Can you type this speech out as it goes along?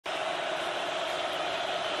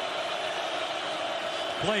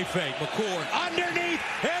Play fake, McCord underneath,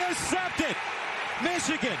 intercepted.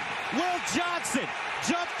 Michigan, Will Johnson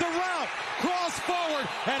jumped the route, cross forward,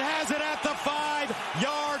 and has it at the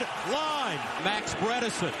 5-yard line. Max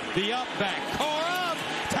Bredesen, the up back, Corum,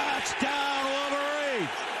 touchdown Wolverines.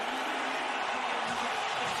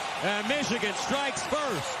 And Michigan strikes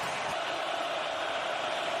first.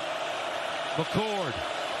 McCord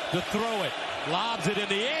to throw it, lobs it in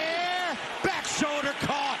the air, back shoulder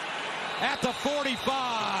caught at the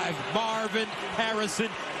 45. Marvin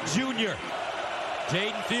Harrison Jr.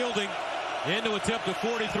 Jaden Fielding into attempt a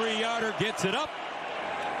 43-yarder, gets it up,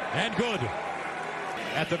 and good.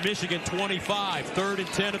 At the Michigan 25, 3rd and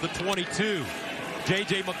 10 of the 22.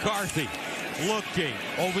 J.J. McCarthy looking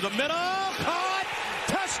over the middle, caught,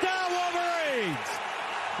 touchdown Wolverines.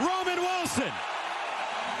 Roman Wilson.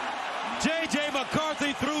 J.J.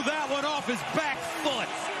 McCarthy threw that one off his back foot.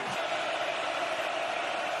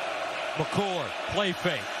 McCord, play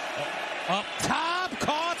fake. Up top,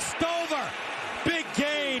 caught Stover. Big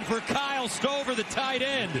gain for Kyle Stover, the tight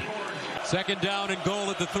end. 2nd down and goal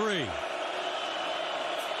at the 3.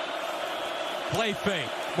 Play fake.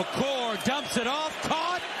 McCord dumps it off,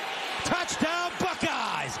 caught. Touchdown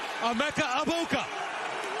Buckeyes. Emeka Egbuka.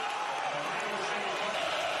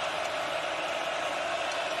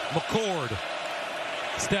 McCord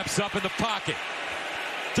steps up in the pocket.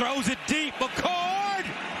 Throws it deep. McCord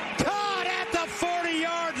caught at the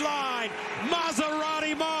 40-yard line.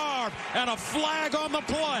 Maserati Marv, and a flag on the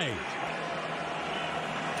play.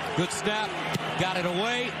 Good snap. Got it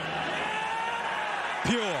away.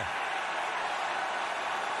 Pure.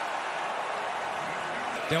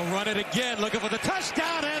 They'll run it again, looking for the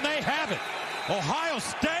touchdown, and they have it. Ohio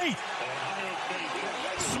State.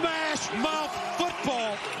 Smash mouth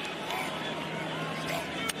football.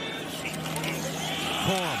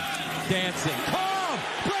 Corum dancing. Corum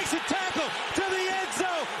breaks a tackle to the end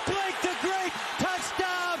zone. Blake the Great,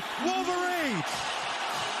 touchdown Wolverines.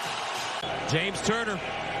 James Turner,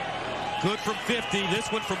 good from 50. This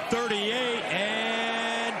one from 38,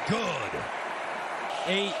 and good.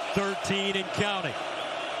 8-13 and counting.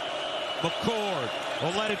 McCord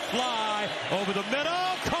will let it fly over the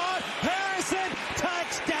middle. Caught. Harrison.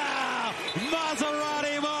 Touchdown.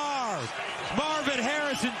 Maserati Marv. Marvin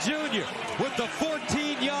Harrison Jr. with the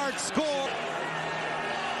 14-yard score.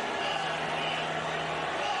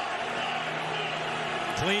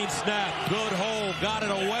 Clean snap. Good hold. Got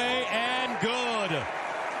it away and good.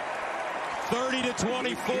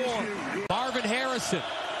 30-24. Marvin Harrison,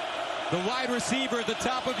 the wide receiver at the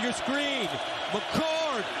top of your screen.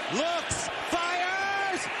 McCord looks,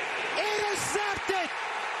 fires, intercepted.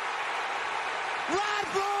 Rod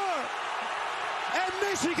Brewer, and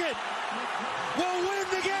Michigan will win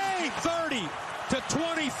the game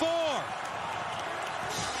 30-24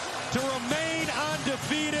 to remain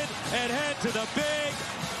undefeated and head to the Big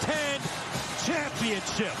Ten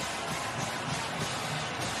Championship.